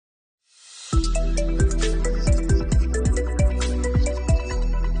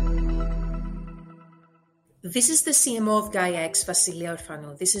This is the CMO of Gaia-X, Vasilia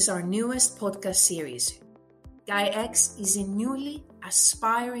Orfanou. This is our newest podcast series. Gaia-X is a newly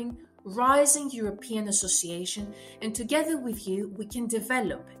aspiring, rising European association, and together with you, we can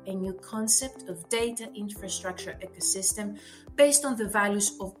develop a new concept of data infrastructure ecosystem based on the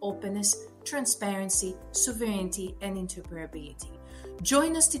values of openness, transparency, sovereignty, and interoperability.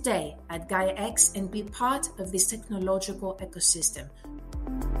 Join us today at Gaia-X and be part of this technological ecosystem.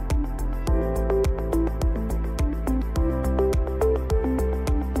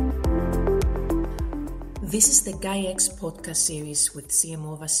 This is the Gaia-X podcast series with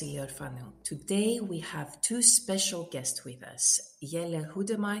CMO Vasilia Orfanou. Today we have two special guests with us, Jelle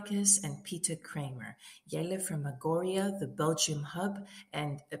Hoedemaekers and Peter Kraemer. Jelle from Agoria, the Belgium hub,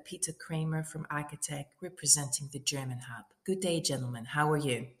 and Peter Kraemer from Architect, representing the German hub. Good day, gentlemen. How are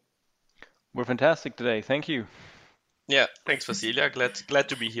you? We're fantastic today. Thank you. Yeah, thanks, Vasilia. Glad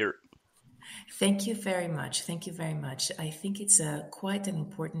to be here. Thank you very much. Thank you very much. I think it's quite an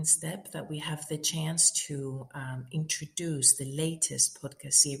important step that we have the chance to introduce the latest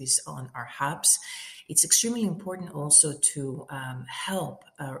podcast series on our hubs. It's extremely important also to help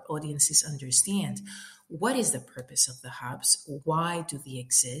our audiences understand what is the purpose of the hubs, why do they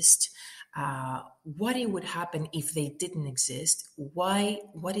exist, what it would happen if they didn't exist,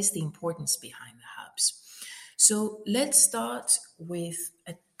 what is the importance behind the hubs. So let's start with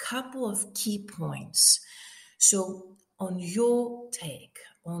a couple of key points. So on your take,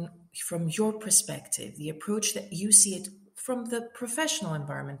 from your perspective, the approach that you see it from the professional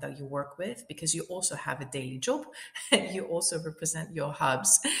environment that you work with, because you also have a daily job and you also represent your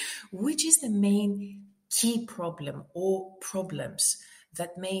hubs, which is the main key problem or problems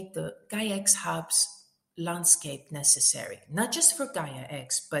that made the Gaia-X hubs landscape necessary, not just for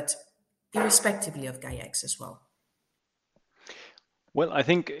Gaia-X, but irrespectively of Gaia-X as well? Well, I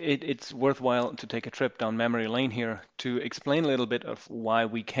think it's worthwhile to take a trip down memory lane here to explain a little bit of why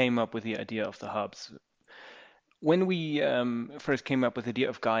we came up with the idea of the hubs. When we first came up with the idea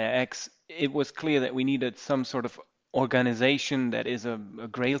of Gaia-X, it was clear that we needed some sort of organization that is a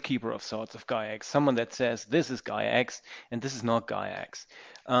grail keeper of sorts of Gaia-X, someone that says this is Gaia-X and this is not Gaia-X.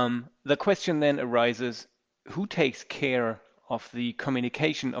 The question then arises, who takes care of the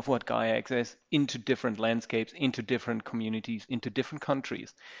communication of what Gaia-X is into different landscapes, into different communities, into different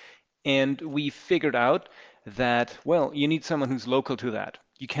countries? And we figured out that, well, you need someone who's local to that.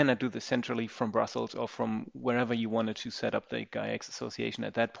 You cannot do this centrally from Brussels or from wherever you wanted to set up the Gaia-X Association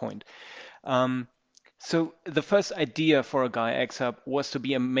at that point. So the first idea for a Gaia-X hub was to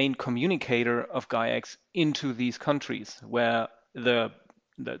be a main communicator of Gaia-X into these countries, where the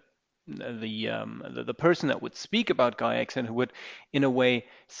person that would speak about Gaia-X and who would, in a way,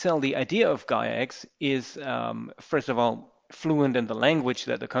 sell the idea of Gaia-X is, first of all, fluent in the language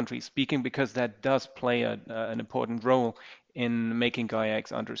that the country is speaking, because that does play an important role in making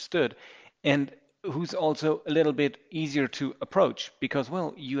Gaia-X understood, and who's also a little bit easier to approach, because,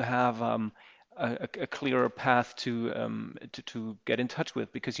 well, you have a clearer path to get in touch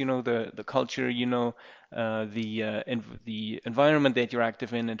with, because you know the culture, you know the environment that you're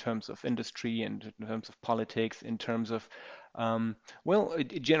active in terms of industry and in terms of politics, in terms of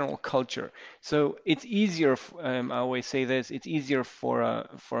general culture. So it's easier. I always say this: it's easier for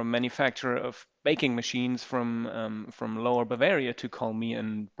a manufacturer of baking machines from Lower Bavaria to call me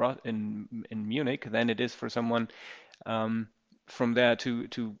in Munich than it is for someone from there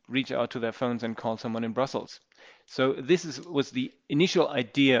to reach out to their phones and call someone in Brussels. So this was the initial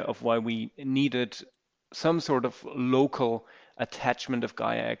idea of why we needed some sort of local attachment of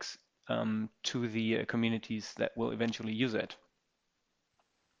Gaia-X to the communities that will eventually use it.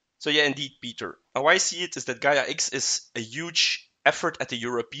 So yeah, indeed, Peter. How I see it is that Gaia-X is a huge effort at the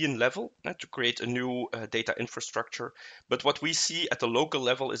European level to create a new data infrastructure. But what we see at the local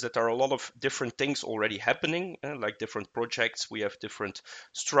level is that there are a lot of different things already happening, like different projects. We have different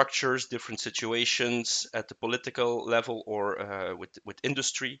structures, different situations at the political level or with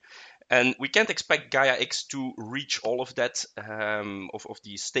industry. And we can't expect Gaia-X to reach all of that, of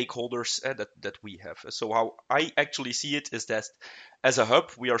the stakeholders that we have. So how I actually see it is that as a hub,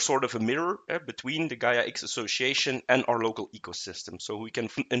 we are sort of a mirror between the Gaia-X Association and our local ecosystem. So we can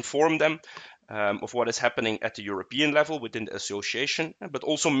inform them of what is happening at the European level within the association, but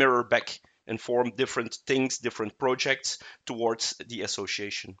also mirror back, inform different things, different projects towards the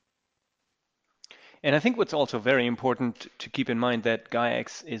association. And I think what's also very important to keep in mind that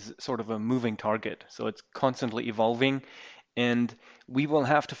Gaia-X is sort of a moving target. So it's constantly evolving. And we will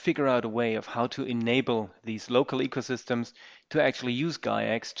have to figure out a way of how to enable these local ecosystems to actually use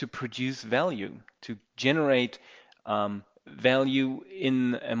Gaia-X to produce value, to generate value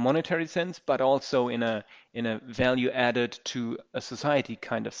in a monetary sense, but also in a value added to a society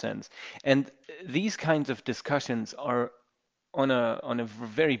kind of sense. And these kinds of discussions are on a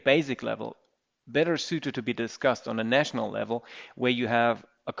very basic level better suited to be discussed on a national level, where you have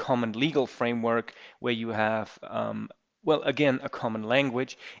a common legal framework, where you have well, again, a common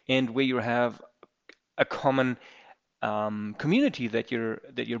language, and where you have a common community that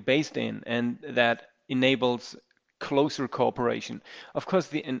you're based in, and that enables closer cooperation. Of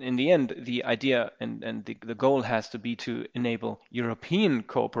course, in the end, the idea and the goal has to be to enable European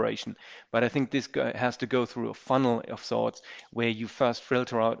cooperation. But I think this has to go through a funnel of sorts, where you first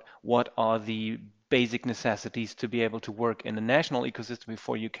filter out what are the basic necessities to be able to work in a national ecosystem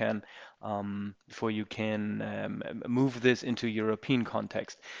before you can move this into European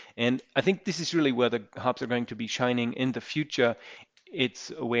context. And I think this is really where the hubs are going to be shining in the future.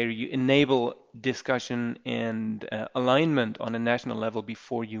 It's where you enable discussion and alignment on a national level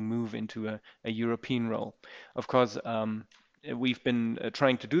before you move into a European role. Of course, we've been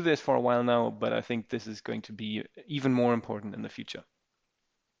trying to do this for a while now, but I think this is going to be even more important in the future.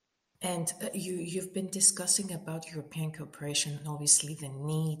 And you've been discussing about European cooperation and obviously the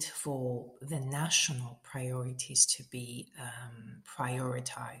need for the national priorities to be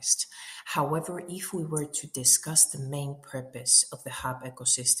prioritized. However, if we were to discuss the main purpose of the hub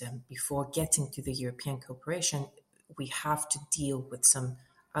ecosystem before getting to the European cooperation, we have to deal with some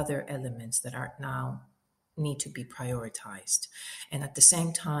other elements that are now need to be prioritized. And at the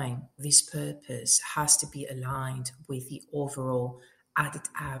same time, this purpose has to be aligned with the overall added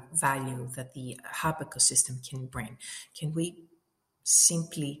value that the hub ecosystem can bring. Can we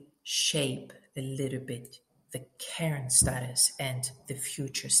simply shape a little bit the current status and the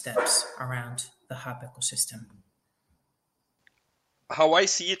future steps around the hub ecosystem? How I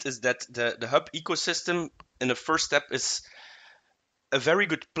see it is that the hub ecosystem in the first step is a very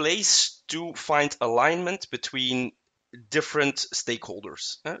good place to find alignment between different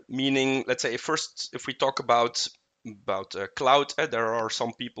stakeholders. Meaning, let's say first, if we talk about cloud, there are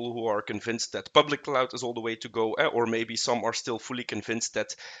some people who are convinced that public cloud is all the way to go, or maybe some are still fully convinced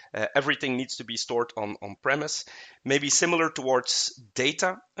that everything needs to be stored on premise. Maybe similar towards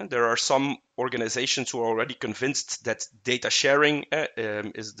data, there are some organizations who are already convinced that data sharing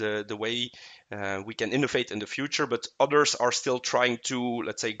is the way we can innovate in the future, but others are still trying to,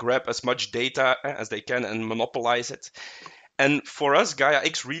 let's say, grab as much data as they can and monopolize it. And for us,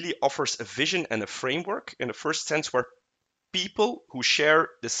 Gaia-X really offers a vision and a framework in the first sense, where people who share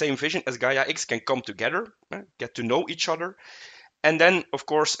the same vision as Gaia-X can come together, get to know each other. And then, of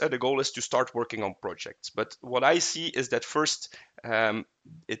course, the goal is to start working on projects. But what I see is that first,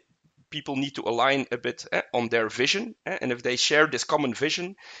 people need to align a bit on their vision. And if they share this common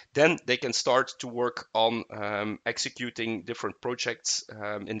vision, then they can start to work on executing different projects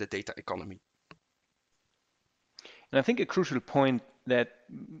in the data economy. And I think a crucial point that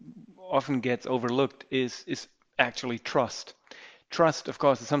often gets overlooked is actually trust. Trust, of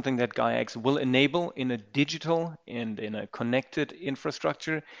course, is something that Gaia-X will enable in a digital and in a connected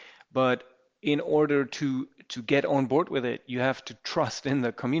infrastructure. But in order to get on board with it, you have to trust in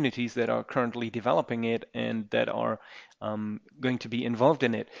the communities that are currently developing it and that are going to be involved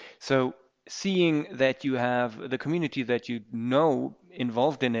in it. So seeing that you have the community that you know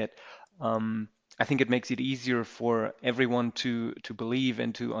involved in it, I think it makes it easier for everyone to believe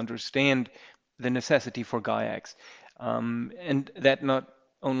and to understand the necessity for Gaia-X. And that not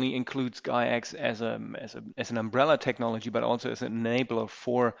only includes Gaia-X as an umbrella technology, but also as an enabler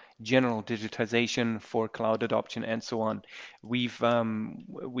for general digitization, for cloud adoption, and so on. We've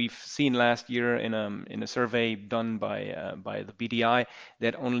seen last year in a survey done by the BDI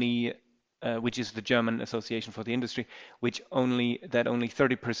that only which is the German Association for the Industry, only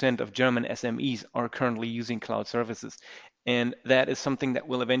 30% of German SMEs are currently using cloud services. And that is something that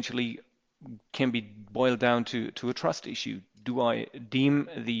will eventually can be boiled down to a trust issue. Do I deem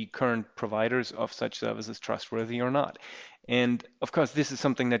the current providers of such services trustworthy or not? And of course, this is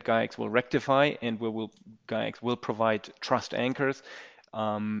something that Gaia-X will rectify, and Gaia-X will provide trust anchors.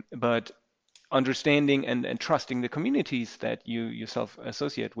 But understanding and trusting the communities that you yourself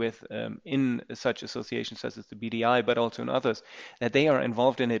associate with in such associations such as the BDI, but also in others, that they are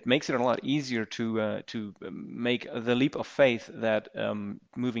involved in it, makes it a lot easier to make the leap of faith that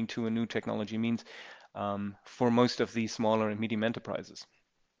moving to a new technology means for most of these smaller and medium enterprises.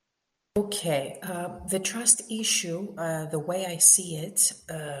 Okay, the trust issue, the way I see it,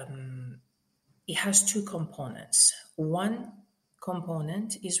 it has two components. One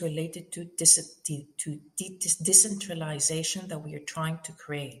component is related to decentralization that we are trying to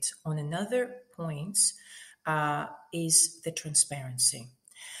create. On another point is the transparency.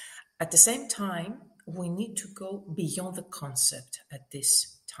 At the same time, we need to go beyond the concept at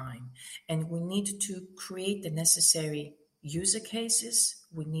this time, and we need to create the necessary user cases.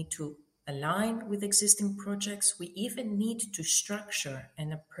 We need to align with existing projects. We even need to structure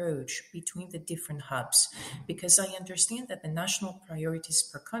an approach between the different hubs, because I understand that the national priorities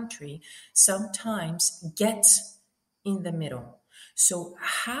per country sometimes get in the middle. So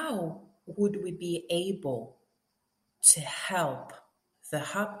how would we be able to help the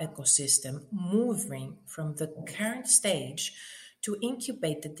hub ecosystem moving from the current stage to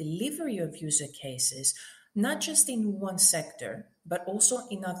incubate the delivery of user cases, not just in one sector, but also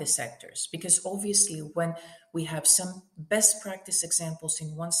in other sectors? Because obviously, when we have some best practice examples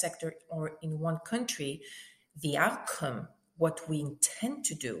in one sector or in one country, the outcome, what we intend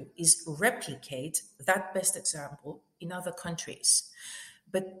to do, is replicate that best example in other countries.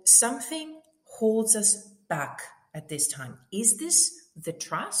 But something holds us back at this time. Is this the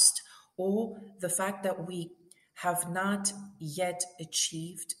trust, or the fact that we have not yet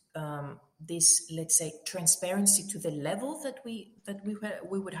achieved this, let's say, transparency to the level that we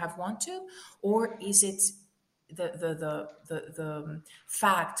would have want to, or is it the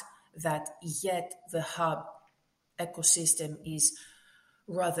fact that yet the hub ecosystem is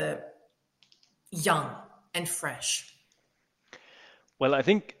rather young and fresh? Well, I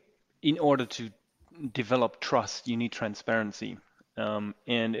think in order to develop trust, you need transparency.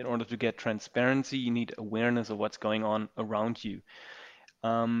 And in order to get transparency, you need awareness of what's going on around you.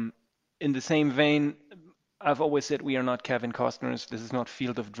 In the same vein, I've always said we are not Kevin Costners. This is not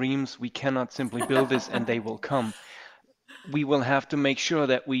Field of Dreams. We cannot simply build this and they will come. We will have to make sure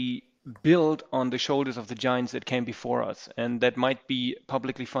that we build on the shoulders of the giants that came before us. And that might be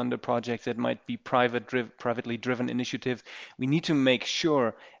publicly funded projects, that might be privately driven initiatives. We need to make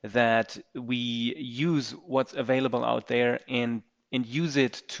sure that we use what's available out there and use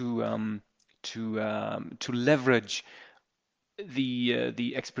it to leverage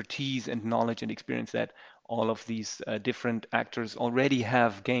the expertise and knowledge and experience that all of these different actors already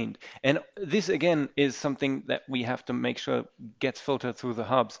have gained. And this again is something that we have to make sure gets filtered through the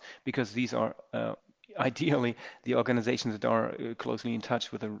hubs, because these are ideally the organizations that are closely in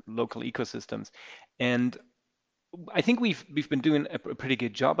touch with the local ecosystems. And I think we've been doing a pretty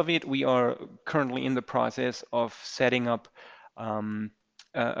good job of it. We are currently in the process of setting up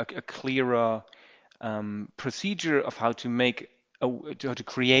a clearer procedure of how to make to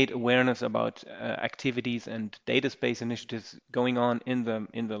create awareness about activities and data space initiatives going on in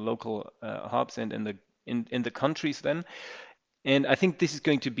the local hubs and in the countries then. And I think this is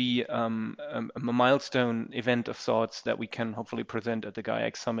going to be a milestone event of sorts that we can hopefully present at the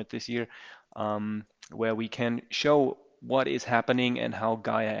Gaia-X Summit this year, where we can show what is happening and how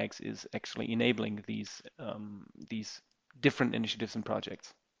Gaia-X is actually enabling these different initiatives and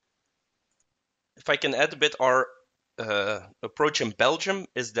projects. If I can add a bit, our approach in Belgium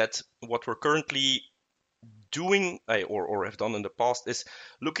is that what we're currently doing or have done in the past is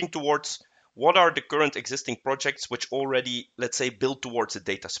looking towards what are the current existing projects which already, let's say, build towards a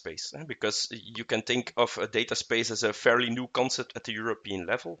data space? Because you can think of a data space as a fairly new concept at the European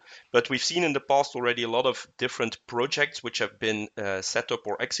level, but we've seen in the past already a lot of different projects which have been set up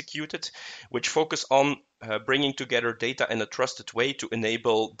or executed, which focus on bringing together data in a trusted way to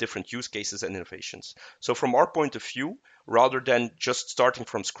enable different use cases and innovations. So from our point of view, rather than just starting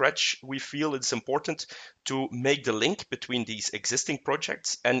from scratch, we feel it's important to make the link between these existing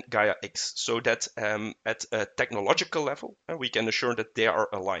projects and Gaia-X, so that at a technological level, we can assure that they are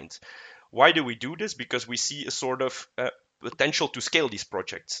aligned. Why do we do this? Because we see a sort of potential to scale these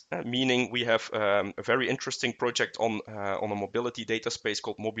projects, meaning we have a very interesting project on a mobility data space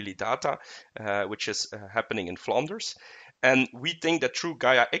called Mobilidata, which is happening in Flanders. And we think that through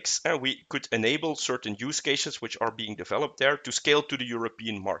Gaia-X, we could enable certain use cases which are being developed there to scale to the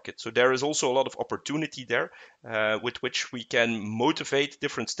European market. So there is also a lot of opportunity there with which we can motivate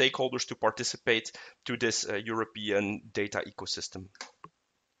different stakeholders to participate to this European data ecosystem.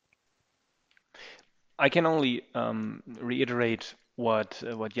 I can only reiterate what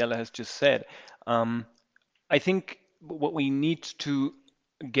Jelle has just said. I think what we need to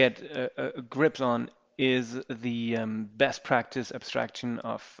get a grip on is the best practice abstraction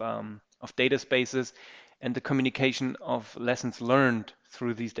of data spaces and the communication of lessons learned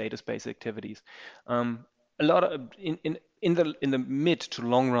through these data space activities. A lot of in the mid to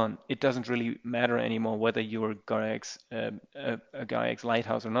long run, it doesn't really matter anymore whether you're Gaia-X, a Gaia-X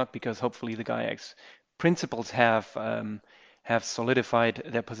lighthouse or not, because hopefully the Gaia-X principles have solidified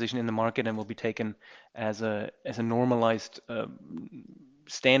their position in the market and will be taken as a normalized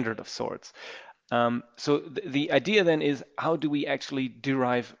standard of sorts. So the idea then is, how do we actually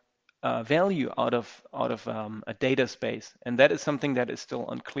derive value out of a data space? And that is something that is still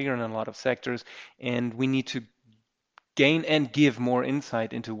unclear in a lot of sectors, and we need to gain and give more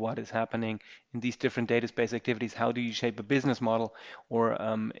insight into what is happening in these different data space activities. How do you shape a business model or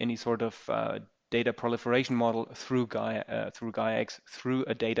any sort of data proliferation model through Gaia-X, through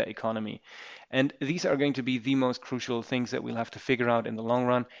a data economy? And these are going to be the most crucial things that we'll have to figure out in the long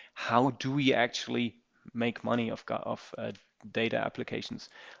run. How do we actually make money of data applications?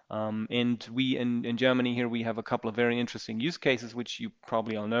 And we in Germany here, we have a couple of very interesting use cases, which you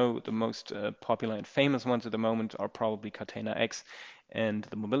probably all know. The most popular and famous ones at the moment are probably Catena-X and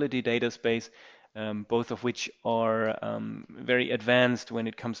the mobility data space, both of which are very advanced when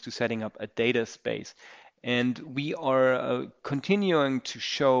it comes to setting up a data space. And we are continuing to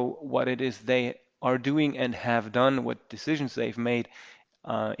show what it is they are doing and have done, what decisions they've made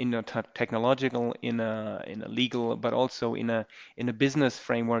in a technological, in a legal, but also in a business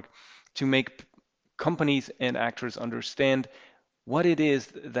framework, to make companies and actors understand what it is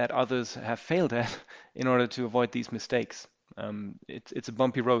that others have failed at in order to avoid these mistakes. It's a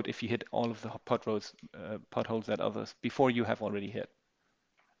bumpy road if you hit all of the potholes that others before you have already hit.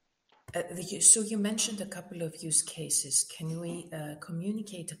 So you mentioned a couple of use cases. Can we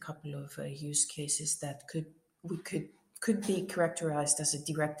communicate a couple of use cases that could be characterized as a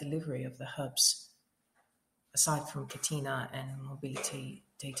direct delivery of the hubs, aside from Catena and mobility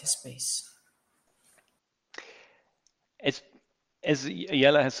data space? As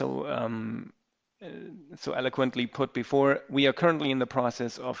Jelle has so eloquently put before, we are currently in the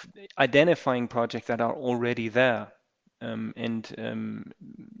process of identifying projects that are already there, and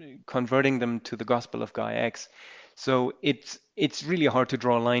converting them to the gospel of Gaia-X. So it's really hard to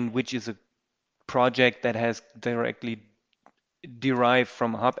draw a line which is a project that has directly derived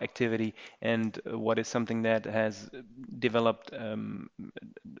from hub activity and what is something that has developed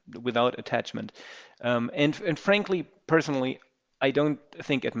without attachment. And frankly, personally, I don't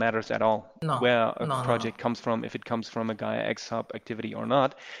think it matters at all where a project comes from, if it comes from a Gaia-X Hub activity or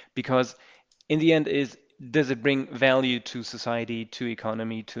not, because in the end does it bring value to society, to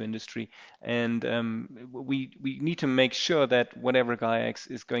economy, to industry? And we need to make sure that whatever Gaia-X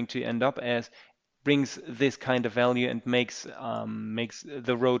is going to end up as brings this kind of value and makes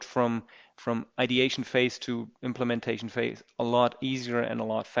the road from ideation phase to implementation phase a lot easier and a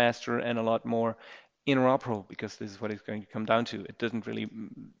lot faster and a lot more interoperable, because this is what it's going to come down to. It doesn't really,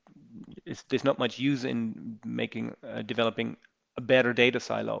 there's not much use in developing a better data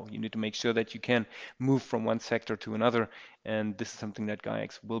silo. You need to make sure that you can move from one sector to another, and this is something that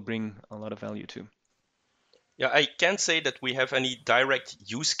Gaia-X will bring a lot of value to. Yeah, I can't say that we have any direct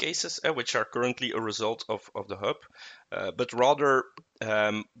use cases which are currently a result of the hub, but rather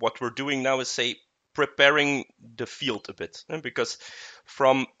what we're doing now is, say, preparing the field a bit, because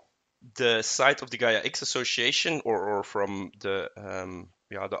from the side of the Gaia-X Association or from the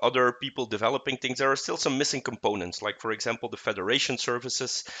other people developing things, there are still some missing components, like, for example, the federation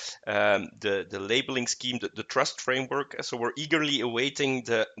services, the labeling scheme, the trust framework. So we're eagerly awaiting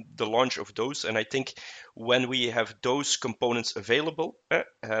the launch of those. And I think when we have those components available,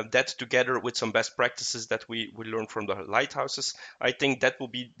 that together with some best practices that we learn from the lighthouses, I think that will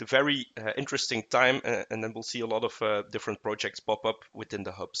be the very interesting time. And then we'll see a lot of different projects pop up within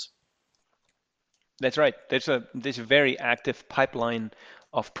the hubs. That's right. There's a very active pipeline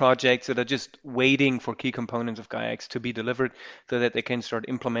of projects that are just waiting for key components of Gaia-X to be delivered so that they can start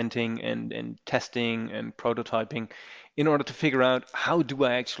implementing and testing and prototyping in order to figure out, how do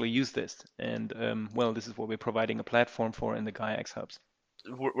I actually use this? And well, this is what we're providing a platform for in the Gaia-X Hubs.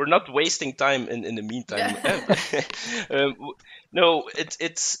 We're not wasting time in the meantime. No,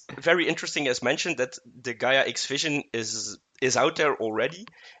 it's very interesting, as mentioned, that the Gaia-X vision is out there already,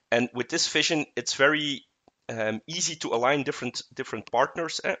 and with this vision, it's very easy to align different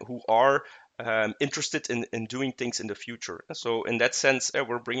partners who are interested in doing things in the future. So in that sense,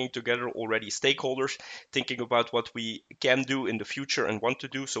 we're bringing together already stakeholders, thinking about what we can do in the future and want to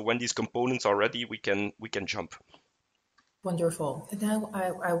do. So when these components are ready, we can jump. Wonderful. Now,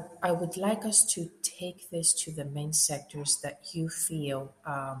 I would like us to take this to the main sectors that you feel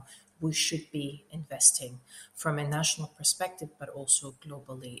we should be investing from a national perspective, but also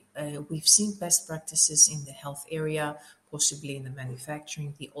globally. We've seen best practices in the health area, possibly in the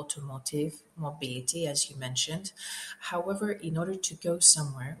manufacturing, the automotive, mobility, as you mentioned. However, in order to go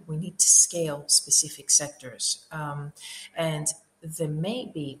somewhere, we need to scale specific sectors. And there may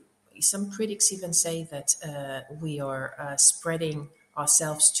be, some critics even say that we are spreading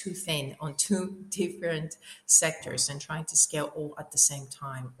ourselves too thin on two different sectors and trying to scale all at the same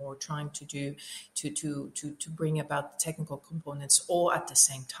time, or trying to do to bring about the technical components all at the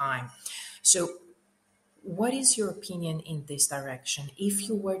same time. So what is your opinion in this direction? If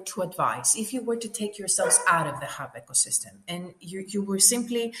you were to advise, if you were to take yourselves out of the hub ecosystem and you were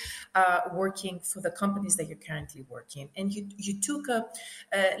simply working for the companies that you're currently working, and you took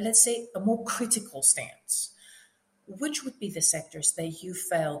let's say, a more critical stance, which would be the sectors that you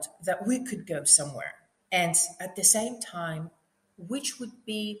felt that we could go somewhere? And at the same time, which would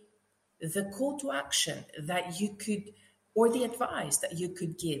be the call to action that you could, or the advice that you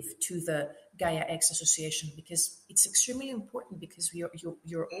could give to the Gaia-X Association? Because it's extremely important, because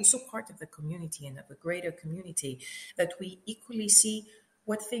you're also part of the community and of a greater community, that we equally see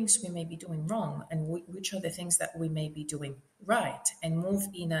what things we may be doing wrong and which are the things that we may be doing right, and move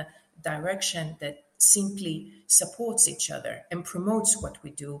in a direction that simply supports each other and promotes what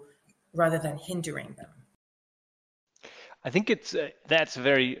we do rather than hindering them. I think that's a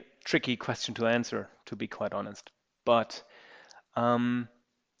very tricky question to answer, to be quite honest. But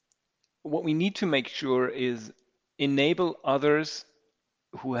what we need to make sure is enable others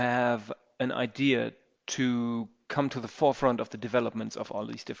who have an idea to come to the forefront of the developments of all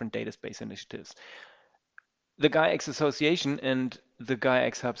these different data space initiatives. The Gaia-X Association and the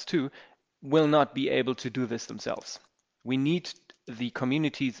Gaia-X Hubs too will not be able to do this themselves. We need the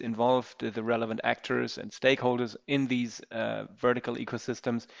communities involved, the relevant actors and stakeholders in these vertical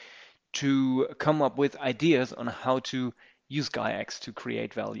ecosystems, to come up with ideas on how to use Gaia-X to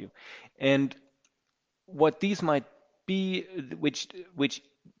create value. And what these might be, which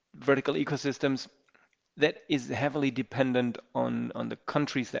vertical ecosystems, that is heavily dependent on the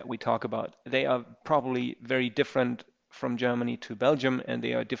countries that we talk about. They are probably very different from Germany to Belgium, and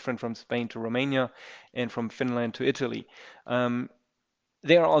they are different from Spain to Romania, and from Finland to Italy.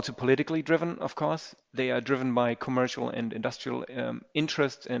 They are also politically driven, of course. They are driven by commercial and industrial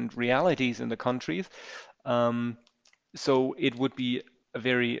interests and realities in the countries. So it would be a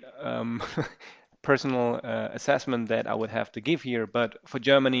very personal assessment that I would have to give here. But for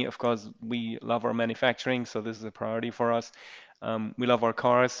Germany, of course, we love our manufacturing, so this is a priority for us. We love our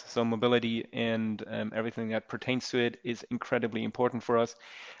cars, so mobility and everything that pertains to it is incredibly important for us.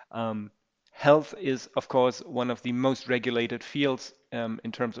 Health is, of course, one of the most regulated fields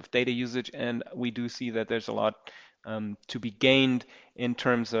in terms of data usage, and we do see that there's a lot to be gained in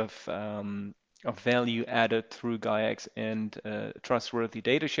terms of value added through Gaia-X and trustworthy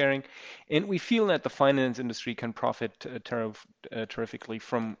data sharing. And we feel that the finance industry can profit terrifically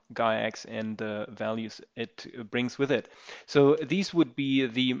from Gaia-X and the values it brings with it. So these would be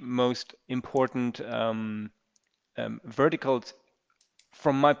the most important verticals.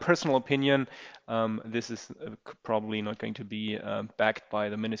 From my personal opinion, this is probably not going to be backed by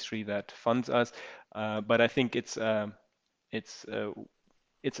the ministry that funds us, but I think it's a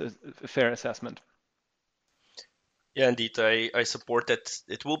fair assessment. Yeah, indeed, I support that.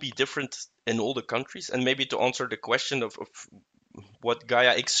 It will be different in all the countries, and maybe to answer the question of what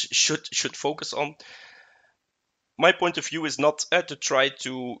Gaia-X should focus on. My point of view is not to try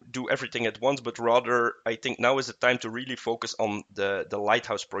to do everything at once, but rather I think now is the time to really focus on the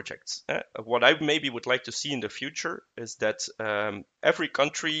lighthouse projects. What I maybe would like to see in the future is that every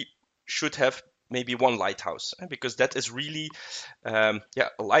country should have maybe one lighthouse, because that is really a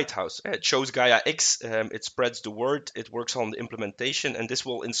lighthouse. It shows Gaia-X, it spreads the word, it works on the implementation, and this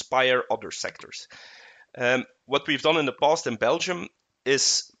will inspire other sectors. What we've done in the past in Belgium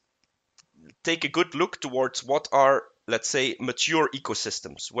is take a good look towards what are, let's say, mature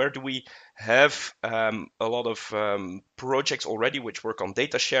ecosystems. Where do we have a lot of projects already which work on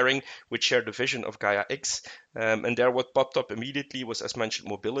data sharing, which share the vision of Gaia-X? And there what popped up immediately was, as mentioned,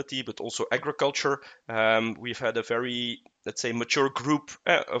 mobility, but also agriculture. We've had a very, let's say, mature group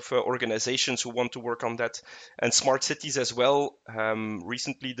of organizations who want to work on that. And smart cities as well.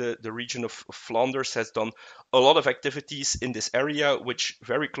 Recently, the region of Flanders has done a lot of activities in this area, which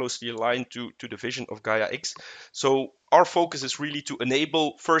very closely align to the vision of Gaia-X. So our focus is really to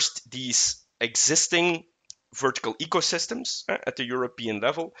enable first these existing vertical ecosystems at the European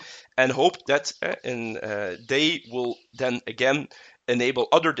level, and hope that they will then again enable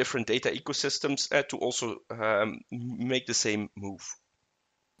other different data ecosystems to also make the same move.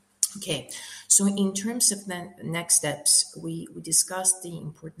 Okay, so in terms of the next steps, we discussed the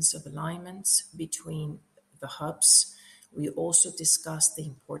importance of alignments between the hubs. We also discussed the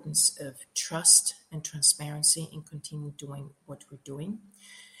importance of trust and transparency in continuing doing what we're doing.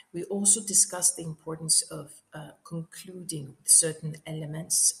 We also discussed the importance of concluding certain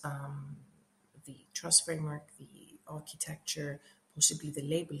elements, the trust framework, the architecture, possibly the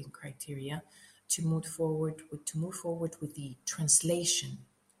labeling criteria, to move forward with the translation,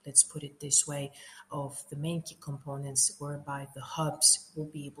 let's put it this way, of the main key components, whereby the hubs will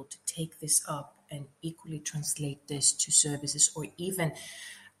be able to take this up and equally translate this to services, or even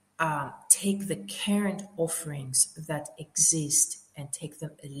take the current offerings that exist and take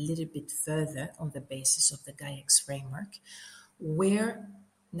them a little bit further on the basis of the Gaia-X framework. Where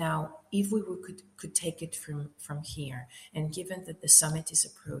now, if we could take it from here, and given that the summit is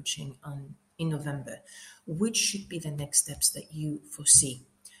approaching in November, which should be the next steps that you foresee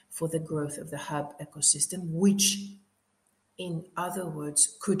for the growth of the hub ecosystem, which, in other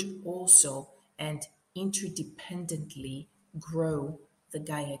words, could also and interdependently grow the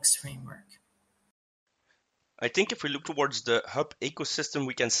Gaia-X framework? I think if we look towards the hub ecosystem,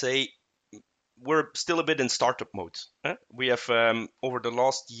 we can say we're still a bit in startup mode. We have, over the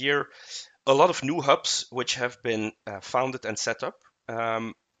last year, a lot of new hubs which have been founded and set up.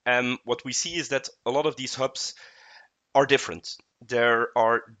 And what we see is that a lot of these hubs are different. There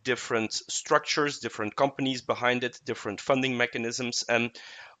are different structures, different companies behind it, different funding mechanisms. And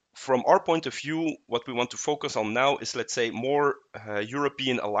from our point of view, what we want to focus on now is, let's say, more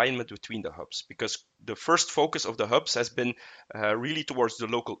European alignment between the hubs, because the first focus of the hubs has been really towards the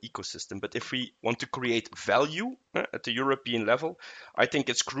local ecosystem. But if we want to create value at the European level, I think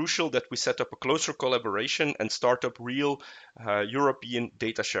it's crucial that we set up a closer collaboration and start up real European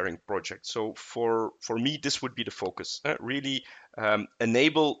data sharing projects. So for me, this would be the focus, really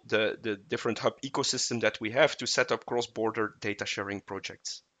enable the different hub ecosystem that we have to set up cross-border data sharing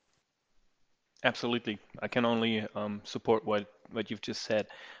projects. Absolutely. I can only support what you've just said.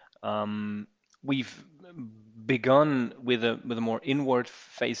 We've begun with a more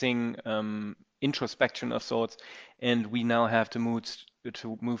inward-facing introspection of sorts, and we now have to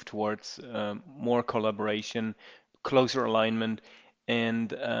move towards more collaboration, closer alignment,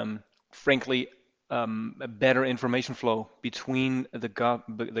 and frankly, a better information flow between the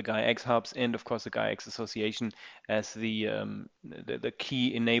Gaia-X Hubs and, of course, the Gaia-X Association as the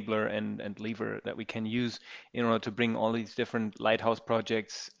key enabler and lever that we can use in order to bring all these different lighthouse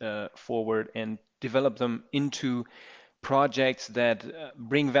projects forward and develop them into projects that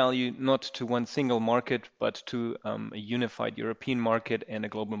bring value not to one single market, but to a unified European market and a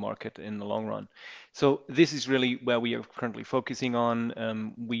global market in the long run. So this is really where we are currently focusing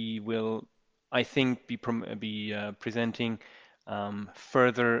on. We will, I think, be presenting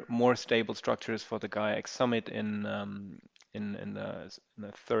further, more stable structures for the Gaia-X Summit in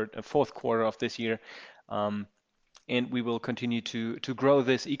the fourth quarter of this year, and we will continue to grow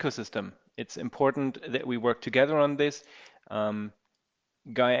this ecosystem. It's important that we work together on this.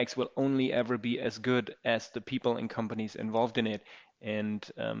 Gaia-X will only ever be as good as the people and companies involved in it, and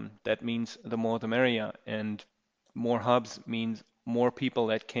that means the more the merrier. And more hubs means more people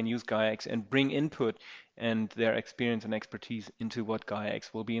that can use Gaia-X and bring input and their experience and expertise into what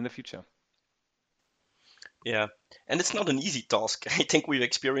Gaia-X will be in the future. Yeah, and it's not an easy task. I think we've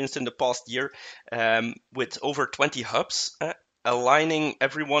experienced in the past year with over 20 hubs, aligning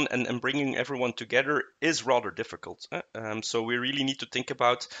everyone and bringing everyone together is rather difficult. So we really need to think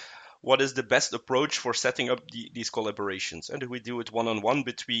about what is the best approach for setting up these collaborations. And do we do it one-on-one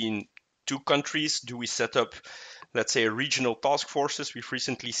between two countries? Do we set up, let's say, regional task forces? We've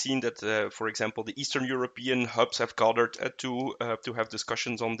recently seen that, for example, the Eastern European hubs have gathered to have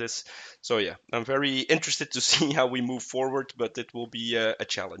discussions on this. So yeah, I'm very interested to see how we move forward, but it will be a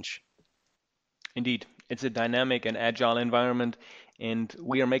challenge. Indeed, it's a dynamic and agile environment, and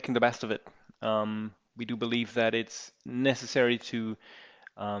we are making the best of it. We do believe that it's necessary to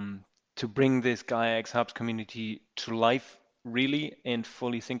bring this Gaia-X Hubs community to life, really and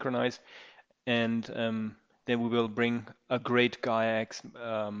fully synchronized, and then we will bring a great Gaia-X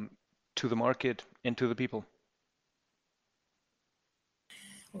to the market and to the people.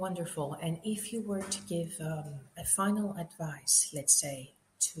 Wonderful. And if you were to give a final advice, let's say,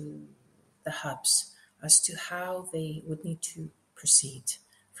 to the hubs as to how they would need to proceed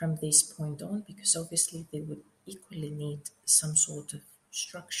from this point on, because obviously they would equally need some sort of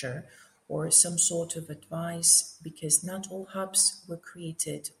structure or some sort of advice, because not all hubs were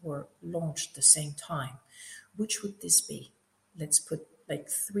created or launched at the same time. Which would this be? Let's put like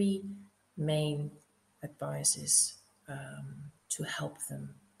 3 main advices to help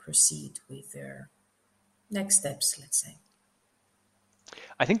them proceed with their next steps, let's say.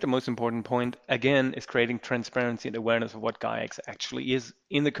 I think the most important point, again, is creating transparency and awareness of what Gaia-X actually is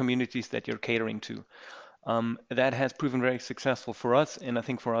in the communities that you're catering to. That has proven very successful for us, and I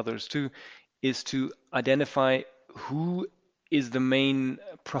think for others too, is to identify who is the main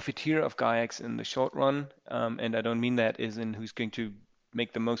profiteer of Gaia-X in the short run. And I don't mean that as in who's going to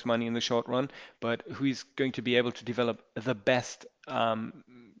make the most money in the short run, but who is going to be able to develop the best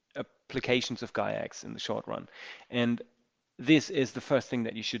applications of Gaia-X in the short run. And this is the first thing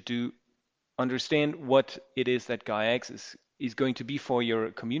that you should do. Understand what it is that Gaia-X is going to be for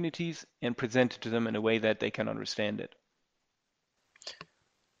your communities and present it to them in a way that they can understand it.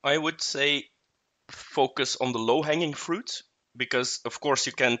 I would say focus on the low-hanging fruit, because of course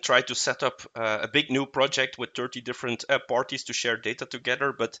you can try to set up a big new project with 30 different parties to share data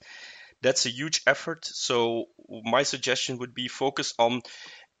together, but that's a huge effort. So my suggestion would be focus on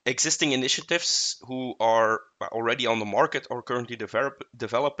existing initiatives who are already on the market or currently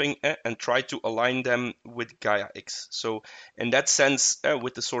developing, and try to align them with Gaia-X. So in that sense,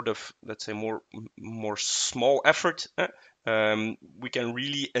 with the sort of, let's say, more small effort, we can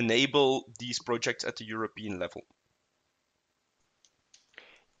really enable these projects at the European level.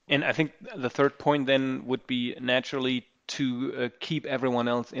 And I think the third point then would be naturally to keep everyone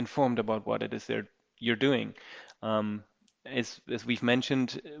else informed about what it is you're doing. As we've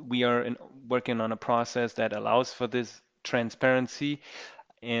mentioned, we are working on a process that allows for this transparency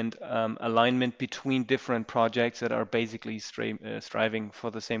and alignment between different projects that are basically striving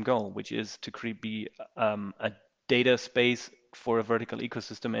for the same goal, which is to be a data space for a vertical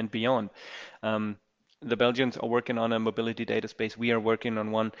ecosystem and beyond. The Belgians are working on a mobility data space. We are working on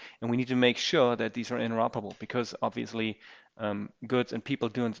one, and we need to make sure that these are interoperable, because obviously goods and people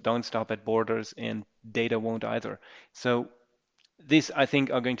don't stop at borders, and data won't either. So these, I think,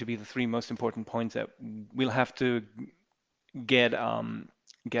 are going to be the three most important points that we'll have to get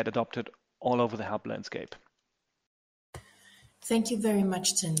adopted all over the hub landscape. Thank you very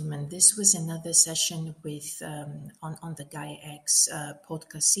much, gentlemen. This was another session with on the Gaia-X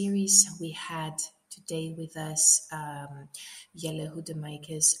podcast series. We had today with us Jelle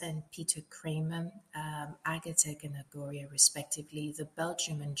Hoedemaekers and Peter Kraemer, Agatec and Agoria, respectively, the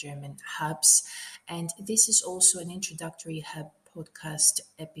Belgium and German hubs. And this is also an introductory hub podcast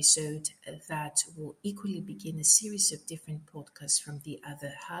episode that will equally begin a series of different podcasts from the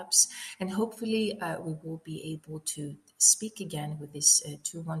other hubs. And hopefully we will be able to speak again with these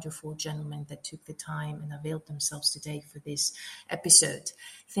two wonderful gentlemen that took the time and availed themselves today for this episode.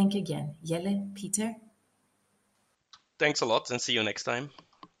 Thank you again. Jelle, Peter. Thanks a lot, and see you next time.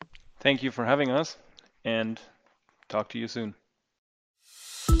 Thank you for having us, and talk to you soon.